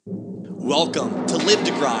Welcome to Live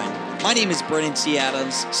to Grind. My name is Brennan T.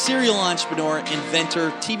 Adams, serial entrepreneur,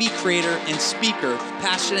 inventor, TV creator, and speaker,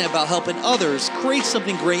 passionate about helping others create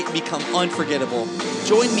something great and become unforgettable.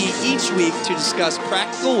 Join me each week to discuss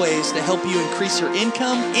practical ways to help you increase your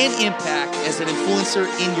income and impact as an influencer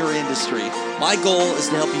in your industry. My goal is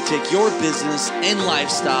to help you take your business and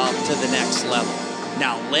lifestyle to the next level.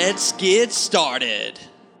 Now let's get started.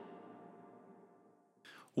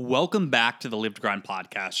 Welcome back to the Live to Grind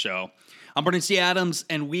podcast show. I'm Brennan T. Adams,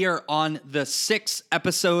 and we are on the 6th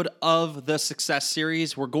episode of the Success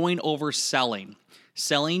Series. We're going over selling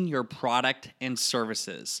your product and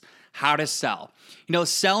services, how to sell. You know,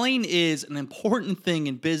 selling is an important thing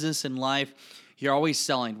in business and life. You're always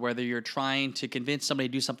selling, whether you're trying to convince somebody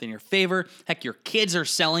to do something in your favor. Heck, your kids are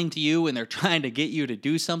selling to you and they're trying to get you to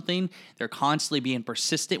do something. They're constantly being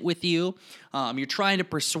persistent with you. You're trying to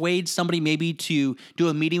persuade somebody maybe to do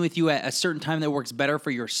a meeting with you at a certain time that works better for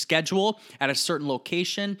your schedule at a certain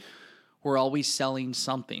location. We're always selling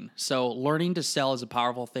something. So learning to sell is a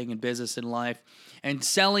powerful thing in business and life. And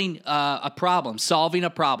selling a problem, solving a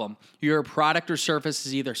problem. Your product or service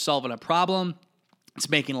is either solving a problem, it's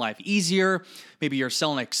making life easier. Maybe you're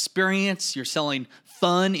selling experience. You're selling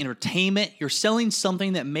fun, entertainment. You're selling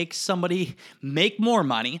something that makes somebody make more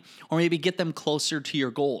money or maybe get them closer to your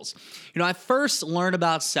goals. You know, I first learned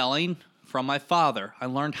about selling from my father. I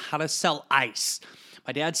learned how to sell ice.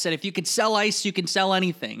 My dad said, if you can sell ice, you can sell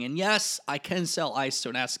anything. And yes, I can sell ice to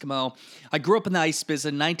an Eskimo. I grew up in the ice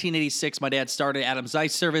business. In 1986, my dad started Adams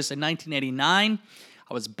Ice Service. In 1989,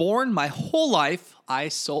 I was born. My whole life, I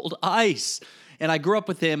sold ice. And I grew up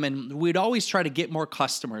with him, and we'd always try to get more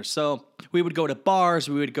customers. So we would go to bars,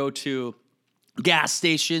 we would go to gas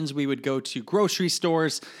stations, we would go to grocery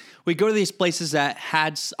stores. We'd go to these places that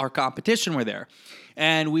had our competition were there.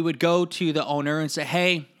 And we would go to the owner and say,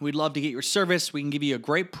 hey, we'd love to get your service. We can give you a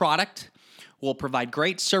great product. We'll provide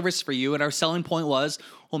great service for you. And our selling point was,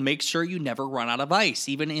 we'll make sure you never run out of ice,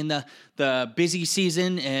 even in the busy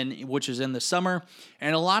season, and which is in the summer.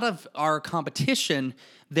 And a lot of our competition,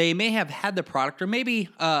 they may have had the product or maybe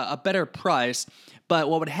a better price, but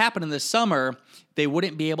what would happen in the summer, they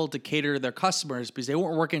wouldn't be able to cater to their customers because they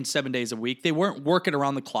weren't working 7 days a week. They weren't working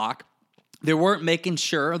around the clock. They weren't making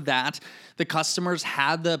sure that the customers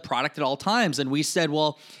had the product at all times. And we said,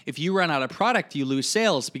 well, if you run out of product, you lose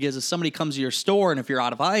sales because if somebody comes to your store and if you're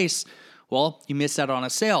out of ice, well, you miss out on a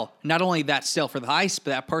sale. Not only that sale for the ice,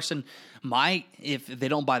 but that person might, if they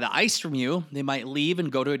don't buy the ice from you, they might leave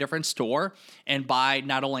and go to a different store and buy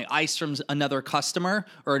not only ice from another customer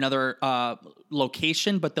or another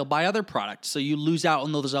location, but they'll buy other products. So you lose out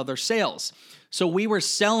on those other sales. So we were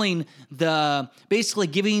selling basically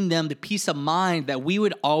giving them the peace of mind that we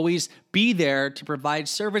would always be there to provide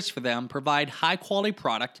service for them, provide high quality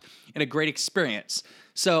product and a great experience.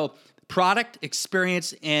 So product,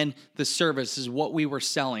 experience, and the service is what we were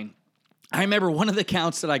selling. I remember one of the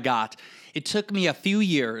accounts that I got, it took me a few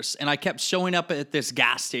years, and I kept showing up at this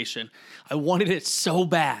gas station. I wanted it so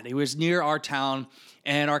bad. It was near our town,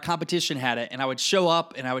 and our competition had it. And I would show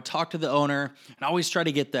up, and I would talk to the owner, and I always try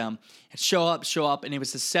to get them. And show up, and it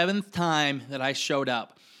was the 7th time that I showed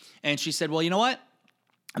up. And she said, well, you know what?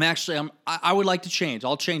 I would like to change.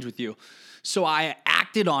 I'll change with you. So I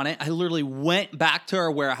acted on it. I literally went back to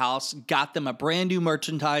our warehouse, got them a brand new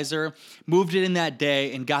merchandiser, moved it in that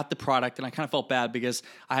day, and got the product. And I kind of felt bad because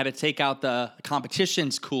I had to take out the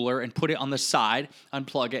competition's cooler and put it on the side,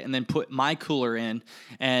 unplug it, and then put my cooler in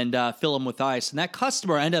and fill them with ice. And that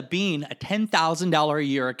customer ended up being a $10,000 a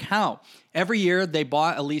year account. Every year, they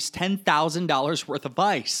bought at least $10,000 worth of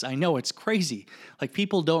ice. I know, it's crazy. Like,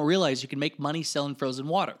 people don't realize you can make money selling frozen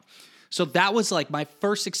water. So that was like my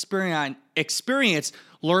first experience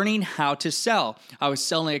learning how to sell. I was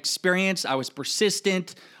selling experience. I was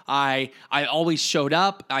persistent. I always showed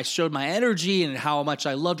up. I showed my energy and how much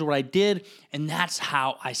I loved what I did. And that's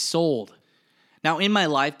how I sold. Now, in my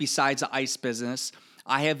life, besides the ice business,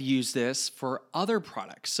 I have used this for other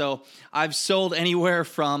products. So I've sold anywhere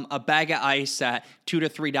from a bag of ice at $2 to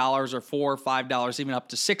 $3 or $4 or $5, even up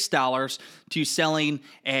to $6, to selling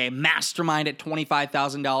a mastermind at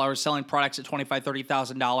 $25,000, selling products at $25,000,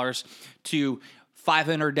 $30,000, to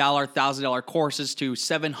 $500, $1,000 courses, to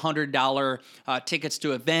 $700 tickets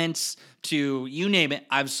to events, to you name it,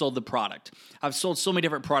 I've sold the product. I've sold so many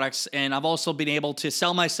different products, and I've also been able to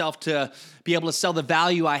sell myself to be able to sell the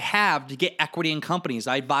value I have to get equity in companies.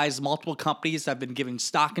 I advise multiple companies. I've been giving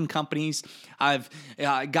stock in companies. I've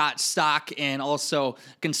got stock and also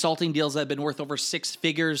consulting deals that have been worth over 6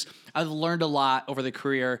 figures. I've learned a lot over the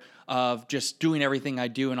career of just doing everything I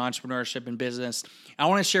do in entrepreneurship and business. I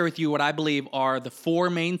want to share with you what I believe are the 4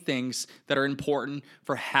 main things that are important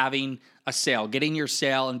for having a sale, getting your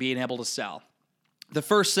sale and being able to sell. The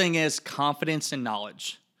first thing is confidence and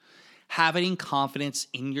knowledge. Having confidence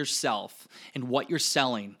in yourself and what you're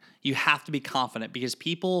selling. You have to be confident because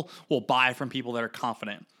people will buy from people that are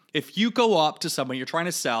confident. If you go up to someone you're trying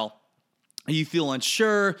to sell, and you feel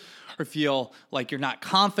unsure or feel like you're not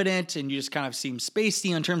confident and you just kind of seem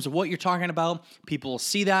spacey in terms of what you're talking about, people will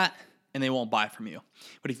see that and they won't buy from you.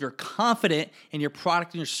 But if you're confident in your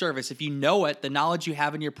product and your service, if you know it, the knowledge you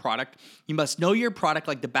have in your product, you must know your product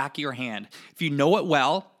like the back of your hand. If you know it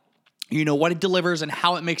well, you know what it delivers and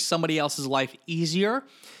how it makes somebody else's life easier,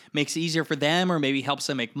 makes it easier for them, or maybe helps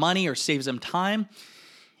them make money or saves them time.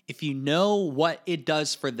 If you know what it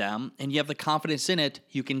does for them and you have the confidence in it,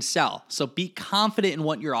 you can sell. So be confident in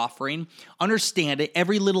what you're offering, understand it,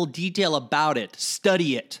 every little detail about it,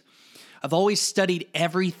 study it. I've always studied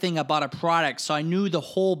everything about a product, so I knew the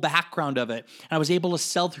whole background of it, and I was able to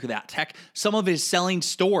sell through that. Heck, some of it is selling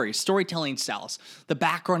stories. Storytelling sells. The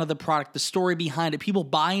background of the product, the story behind it. People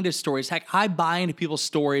buy into stories. Heck, I buy into people's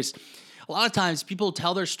stories. A lot of times people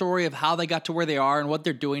tell their story of how they got to where they are and what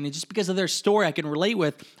they're doing, and just because of their story I can relate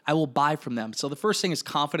with, I will buy from them. So the first thing is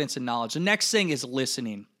confidence and knowledge. The next thing is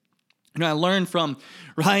listening. I learned from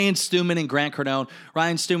Ryan Stewman and Grant Cardone.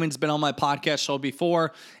 Ryan Stewman's been on my podcast show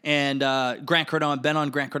before, and Grant Cardone, I've been on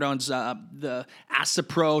Grant Cardone's the Ask the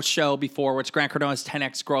Pro show before, which Grant Cardone's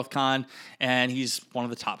 10X Growth Con, and he's one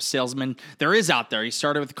of the top salesmen there is out there. He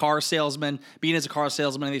started with car salesman, being as a car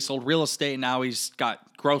salesman, and he sold real estate, and now he's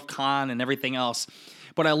got Growth Con and everything else.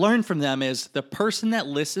 What I learned from them is the person that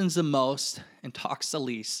listens the most and talks the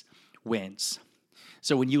least wins.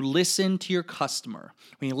 So when you listen to your customer,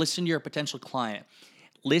 when you listen to your potential client,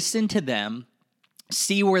 listen to them,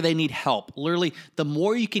 see where they need help. Literally, the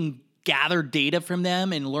more you can gather data from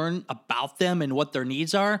them and learn about them and what their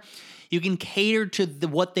needs are, you can cater to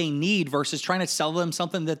what they need versus trying to sell them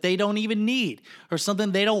something that they don't even need or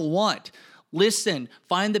something they don't want. Listen,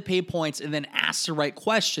 find the pain points, and then ask the right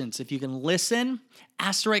questions. If you can listen,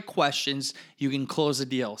 ask the right questions, you can close a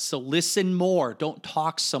deal. So listen more. Don't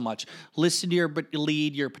talk so much. Listen to your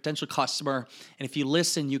lead, your potential customer. And if you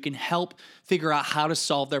listen, you can help figure out how to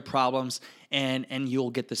solve their problems, and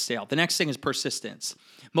you'll get the sale. The next thing is persistence.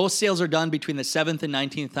 Most sales are done between the 7th and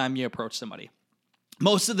 19th time you approach somebody.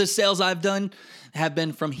 Most of the sales I've done have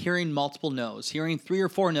been from hearing multiple no's, hearing 3 or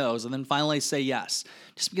 4 no's, and then finally say yes.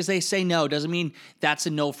 Just because they say no doesn't mean that's a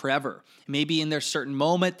no forever. Maybe in their certain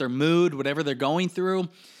moment, their mood, whatever they're going through,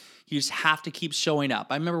 you just have to keep showing up.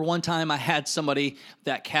 I remember one time I had somebody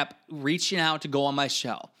that kept reaching out to go on my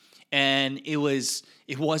show, and it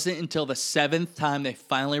wasn't until the 7th time they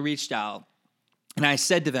finally reached out, and I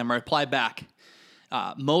said to them, I replied back,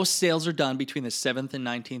 most sales are done between the 7th and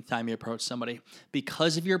 19th time you approach somebody.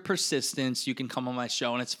 Because of your persistence, you can come on my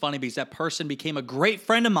show. And it's funny because that person became a great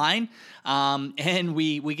friend of mine. And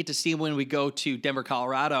we get to see him when we go to Denver,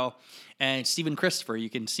 Colorado. And Stephen Christopher, you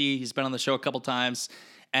can see he's been on the show a couple times.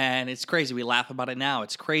 And it's crazy. We laugh about it now.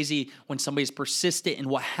 It's crazy when somebody's persistent and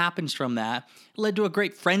what happens from that. It led to a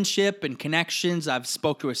great friendship and connections. I've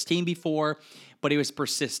spoke to his team before. But it was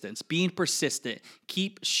persistence, being persistent,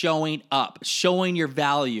 keep showing up, showing your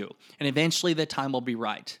value, and eventually the time will be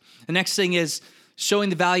right. The next thing is showing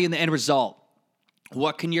the value in the end result.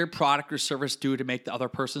 What can your product or service do to make the other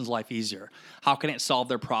person's life easier? How can it solve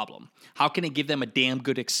their problem? How can it give them a damn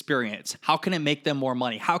good experience? How can it make them more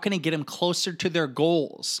money? How can it get them closer to their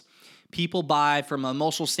goals? People buy from an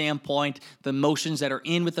emotional standpoint, the emotions that are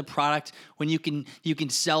in with the product. When you can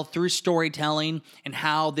sell through storytelling and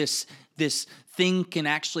how this thing can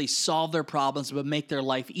actually solve their problems but make their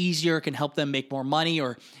life easier, can help them make more money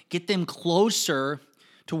or get them closer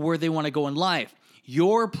to where they want to go in life.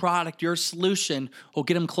 Your product, your solution will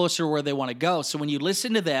get them closer to where they want to go. So when you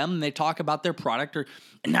listen to them and they talk about their product, or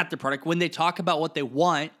not their product, when they talk about what they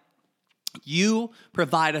want, you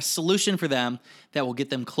provide a solution for them that will get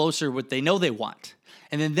them closer to what they know they want.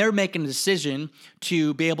 And then they're making a decision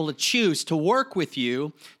to be able to choose to work with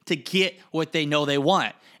you to get what they know they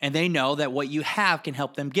want. And they know that what you have can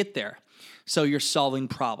help them get there. So you're solving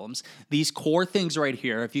problems. These core things right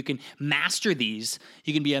here, if you can master these,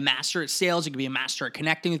 you can be a master at sales, you can be a master at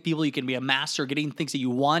connecting with people, you can be a master at getting things that you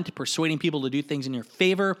want, persuading people to do things in your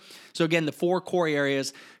favor. So again, the 4 core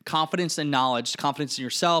areas: confidence and knowledge, confidence in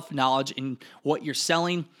yourself, knowledge in what you're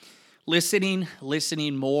selling. Listening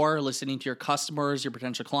more, listening to your customers, your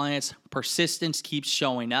potential clients. Persistence keeps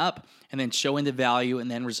showing up, and then showing the value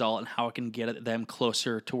and then result and how it can get them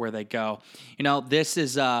closer to where they go. This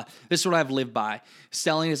is what I've lived by.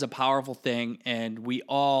 Selling is a powerful thing, and we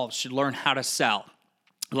all should learn how to sell.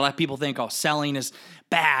 A lot of people think, selling is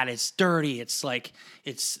bad, it's dirty, it's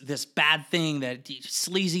this bad thing, that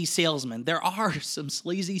sleazy salesman. There are some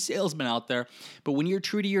sleazy salesmen out there, but when you're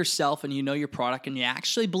true to yourself and you know your product and you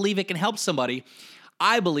actually believe it can help somebody,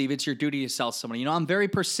 I believe it's your duty to sell somebody. I'm very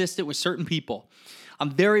persistent with certain people.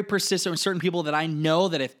 I'm very persistent with certain people that I know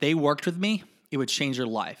that if they worked with me, it would change their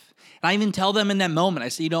life. And I even tell them in that moment, I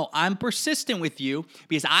say, I'm persistent with you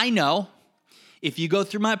because I know if you go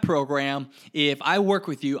through my program, if I work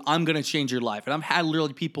with you, I'm going to change your life. And I've had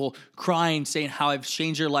literally people crying, saying how I've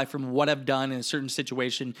changed their life from what I've done in a certain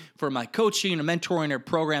situation for my coaching or mentoring or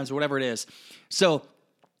programs or whatever it is. So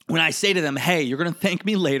when I say to them, hey, you're going to thank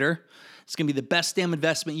me later, it's going to be the best damn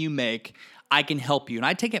investment you make, I can help you. And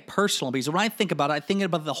I take it personal because when I think about it, I think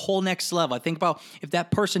about the whole next level. I think about if that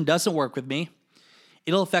person doesn't work with me,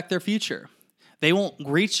 it'll affect their future. They won't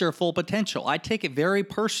reach their full potential. I take it very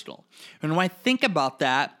personal. And when I think about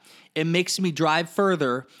that, it makes me drive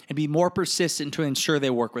further and be more persistent to ensure they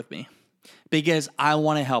work with me because I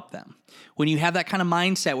want to help them. When you have that kind of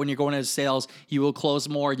mindset, when you're going into sales, you will close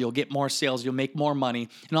more, you'll get more sales, you'll make more money.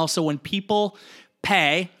 And also when people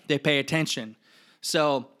pay, they pay attention.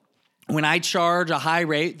 So when I charge a high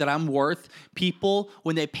rate that I'm worth, people,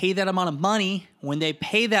 when they pay that amount of money, when they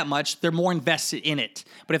pay that much, they're more invested in it.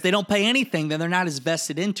 But if they don't pay anything, then they're not as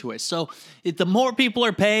vested into it. So the more people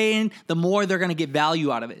are paying, the more they're going to get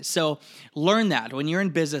value out of it. So learn that. When you're in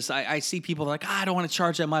business, I see people like, I don't want to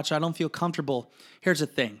charge that much. I don't feel comfortable. Here's the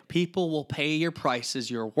thing. People will pay your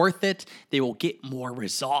prices. You're worth it. They will get more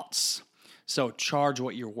results. So charge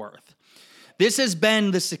what you're worth. This has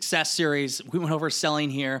been the Success Series. We went over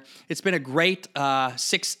selling here. It's been a great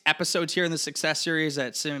 6 episodes here in the Success Series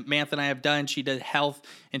that Samantha and I have done. She did health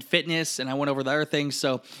and fitness, and I went over the other things.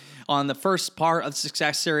 So on the first part of the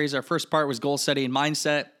Success Series, our first part was goal setting and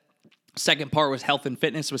mindset. Second part was health and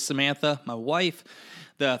fitness with Samantha, my wife.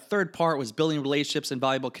 The third part was building relationships and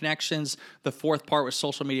valuable connections. The fourth part was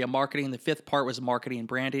social media marketing. The fifth part was marketing and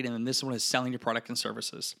branding. And then this one is selling your product and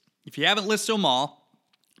services. If you haven't listed them all,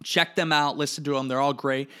 check them out, listen to them. They're all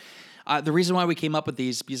great. The reason why we came up with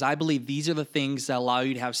these is because I believe these are the things that allow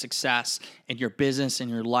you to have success in your business, in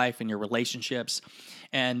your life, in your relationships.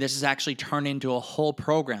 And this has actually turned into a whole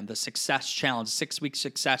program, the Success Challenge, 6-week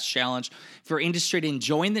Success Challenge. If you're interested in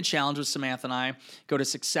joining the challenge with Samantha and I, go to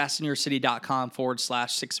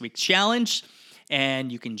successinyourcity.com/6-week challenge,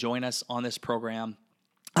 and you can join us on this program.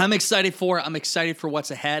 I'm excited for it. I'm excited for what's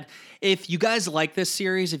ahead. If you guys like this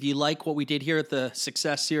series, if you like what we did here at the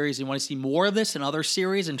Success Series, and you want to see more of this in other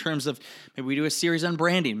series in terms of maybe we do a series on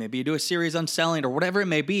branding, maybe you do a series on selling or whatever it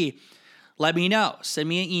may be, let me know. Send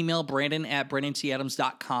me an email,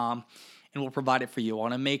 brandon@brandonTadams.com, and we'll provide it for you. I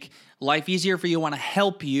want to make life easier for you. I want to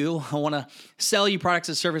help you. I want to sell you products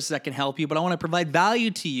and services that can help you, but I want to provide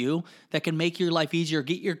value to you that can make your life easier,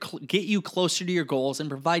 get you closer to your goals, and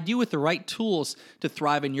provide you with the right tools to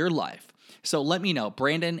thrive in your life. So let me know,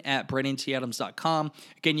 brandon@brandonTadams.com.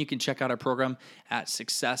 Again, you can check out our program at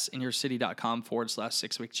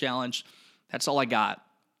successinyourcity.com/6-week challenge. That's all I got.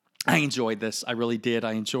 I enjoyed this. I really did.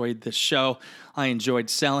 I enjoyed this show. I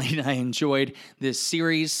enjoyed selling. I enjoyed this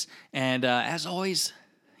series. And as always,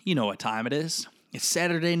 you know what time it is. It's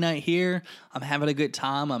Saturday night here. I'm having a good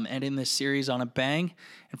time. I'm ending this series on a bang.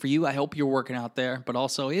 And for you, I hope you're working out there. But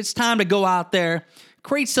also, it's time to go out there,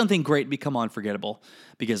 create something great, and become unforgettable.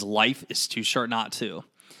 Because life is too short not to.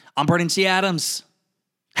 I'm Brandon T. Adams.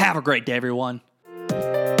 Have a great day, everyone.